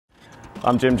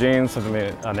I'm Jim James. I'm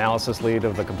the analysis lead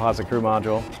of the Composite crew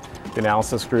module. The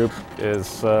analysis group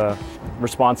is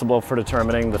responsible for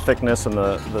determining the thickness and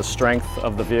the strength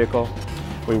of the vehicle.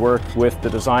 We work with the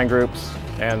design groups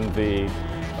and the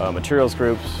materials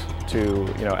groups to,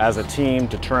 as a team,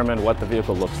 determine what the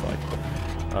vehicle looks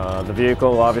like. The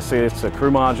vehicle, obviously, it's a crew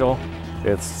module.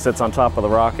 It sits on top of the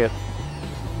rocket,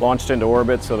 launched into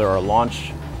orbit, so there are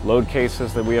launch load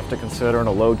cases that we have to consider, and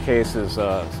a load case is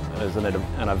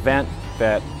an event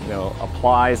that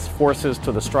applies forces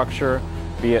to the structure,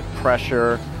 be it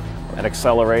pressure and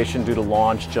acceleration due to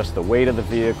launch, just the weight of the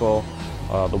vehicle,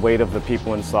 the weight of the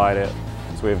people inside it.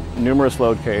 So we have numerous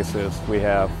load cases. We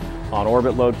have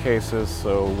on-orbit load cases,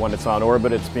 so when it's on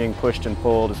orbit, it's being pushed and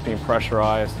pulled, it's being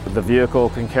pressurized. The vehicle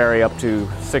can carry up to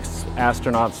 6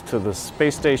 astronauts to the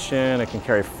space station. It can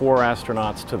carry 4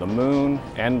 astronauts to the moon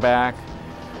and back.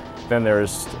 Then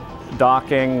there's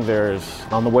docking, there's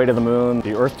on the way to the moon,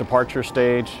 the Earth departure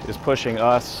stage is pushing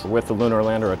us with the lunar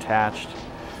lander attached.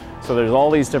 So there's all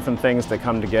these different things that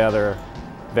come together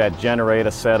that generate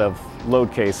a set of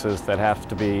load cases that have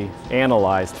to be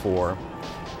analyzed for.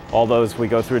 All those, we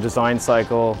go through a design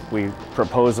cycle, we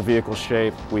propose a vehicle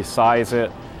shape, we size it,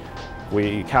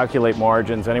 we calculate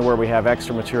margins. Anywhere we have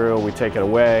extra material, we take it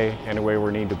away. Anywhere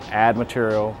we need to add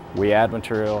material, we add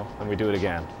material, and we do it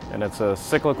again. And it's a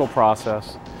cyclical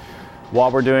process. While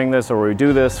we're doing this, or we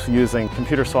do this using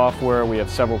computer software, we have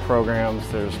several programs.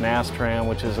 There's NASTRAM,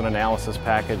 which is an analysis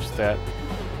package that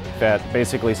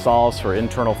basically solves for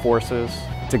internal forces.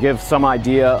 To give some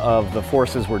idea of the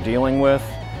forces we're dealing with,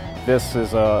 this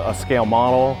is a scale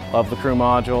model of the crew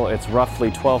module. It's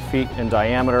roughly 12 feet in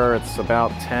diameter. It's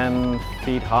about 10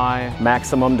 feet high.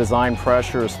 Maximum design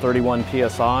pressure is 31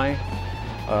 psi.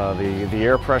 The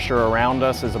air pressure around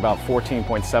us is about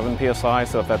 14.7 psi,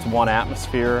 so if that's 1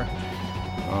 atmosphere,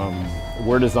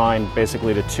 we're designed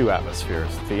basically to 2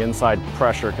 atmospheres. The inside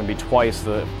pressure can be twice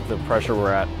the pressure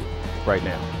we're at right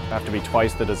now. Have to be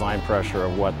twice the design pressure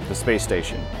of what the space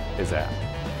station is at.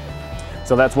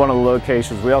 So that's one of the load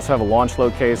cases. We also have a launch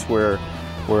load case where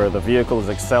the vehicle is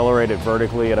accelerated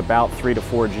vertically at about 3 to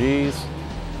 4 Gs.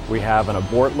 We have an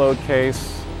abort load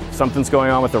case. Something's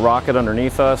going on with the rocket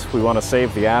underneath us. We want to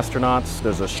save the astronauts.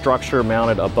 There's a structure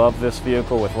mounted above this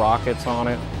vehicle with rockets on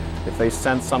it. If they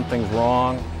sense something's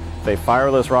wrong, they fire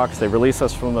those rockets, they release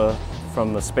us from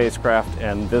the spacecraft,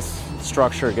 and this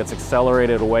structure gets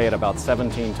accelerated away at about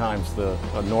 17 times the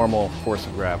normal force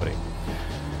of gravity.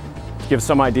 To give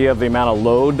some idea of the amount of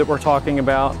load that we're talking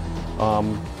about,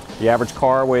 the average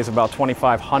car weighs about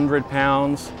 2,500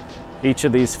 pounds. Each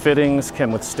of these fittings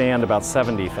can withstand about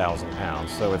 70,000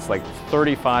 pounds. So it's like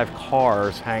 35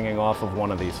 cars hanging off of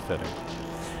one of these fittings.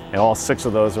 And all 6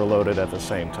 of those are loaded at the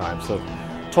same time. So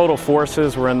total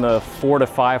forces were in the 400,000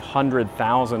 to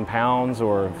 500,000 pounds,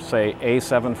 or say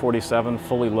A747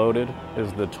 fully loaded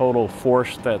is the total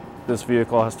force that this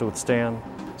vehicle has to withstand.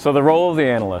 So the role of the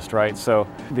analyst, right? So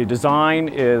the design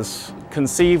is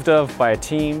conceived of by a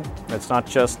team. It's not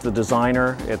just the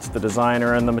designer, it's the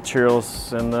designer and the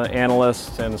materials and the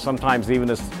analysts, and sometimes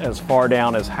even as far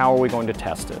down as how are we going to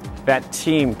test it. That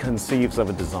team conceives of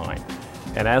a design.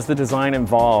 And as the design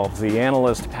evolves, the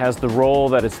analyst has the role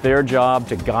that it's their job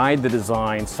to guide the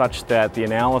design such that the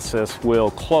analysis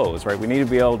will close, right? We need to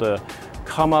be able to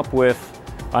come up with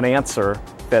an answer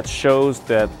that shows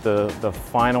that the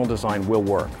final design will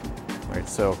work, right?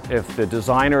 So if the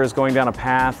designer is going down a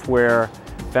path where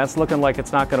that's looking like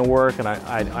it's not going to work, and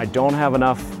I don't have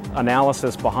enough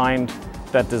analysis behind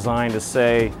that design to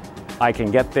say I can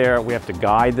get there, we have to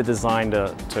guide the design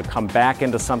to come back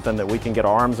into something that we can get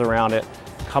our arms around it,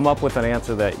 come up with an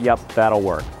answer that, yep, that'll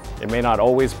work. It may not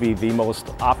always be the most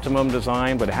optimum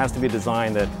design, but it has to be a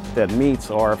design that meets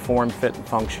our form, fit, and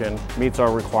function, meets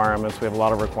our requirements. We have a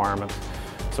lot of requirements.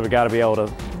 So we got to be able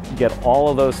to get all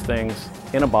of those things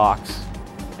in a box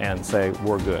and say,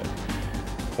 we're good.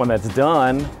 When that's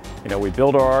done, we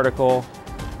build our article,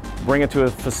 bring it to a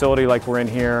facility like we're in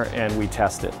here, and we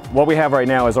test it. What we have right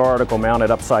now is our article mounted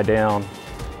upside down.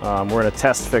 We're in a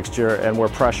test fixture, and we're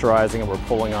pressurizing it, we're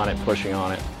pulling on it, pushing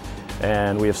on it.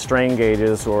 And we have strain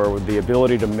gauges, or the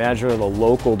ability to measure the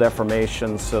local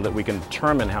deformations so that we can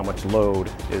determine how much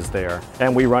load is there.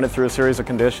 And we run it through a series of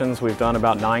conditions. We've done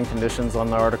about 9 conditions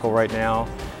on the article right now.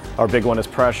 Our big one is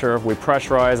pressure. We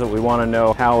pressurize it. We want to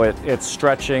know how it's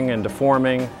stretching and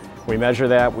deforming. We measure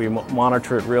that, we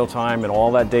monitor it real time, and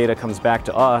all that data comes back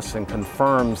to us and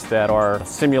confirms that our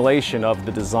simulation of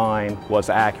the design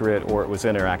was accurate or it was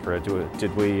inaccurate.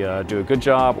 Did we do a good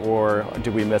job, or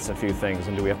did we miss a few things,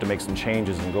 and do we have to make some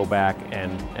changes and go back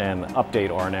and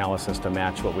update our analysis to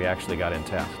match what we actually got in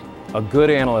test? A good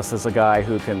analyst is a guy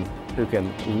who can who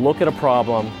can look at a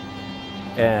problem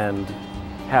and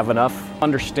have enough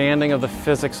understanding of the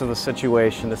physics of the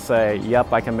situation to say,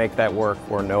 yep, I can make that work,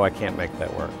 or no, I can't make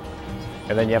that work.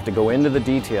 And then you have to go into the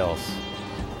details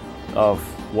of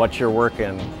what you're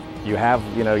working. You have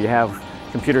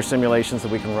computer simulations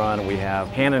that we can run, and we have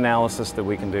hand analysis that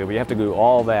we can do. We have to do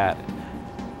all that.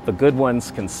 The good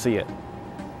ones can see it,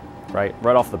 right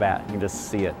off the bat. You can just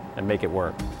see it and make it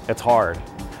work. It's hard.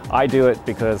 I do it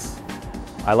because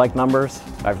I like numbers.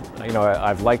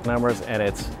 I've liked numbers,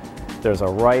 and there's a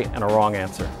right and a wrong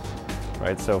answer,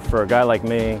 right? So for a guy like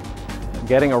me,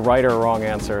 getting a right or a wrong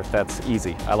answer, that's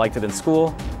easy. I liked it in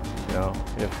school.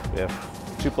 If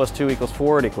 2 + 2 =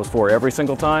 4, it equals 4 every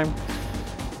single time.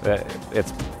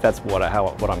 That's what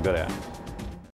I'm good at.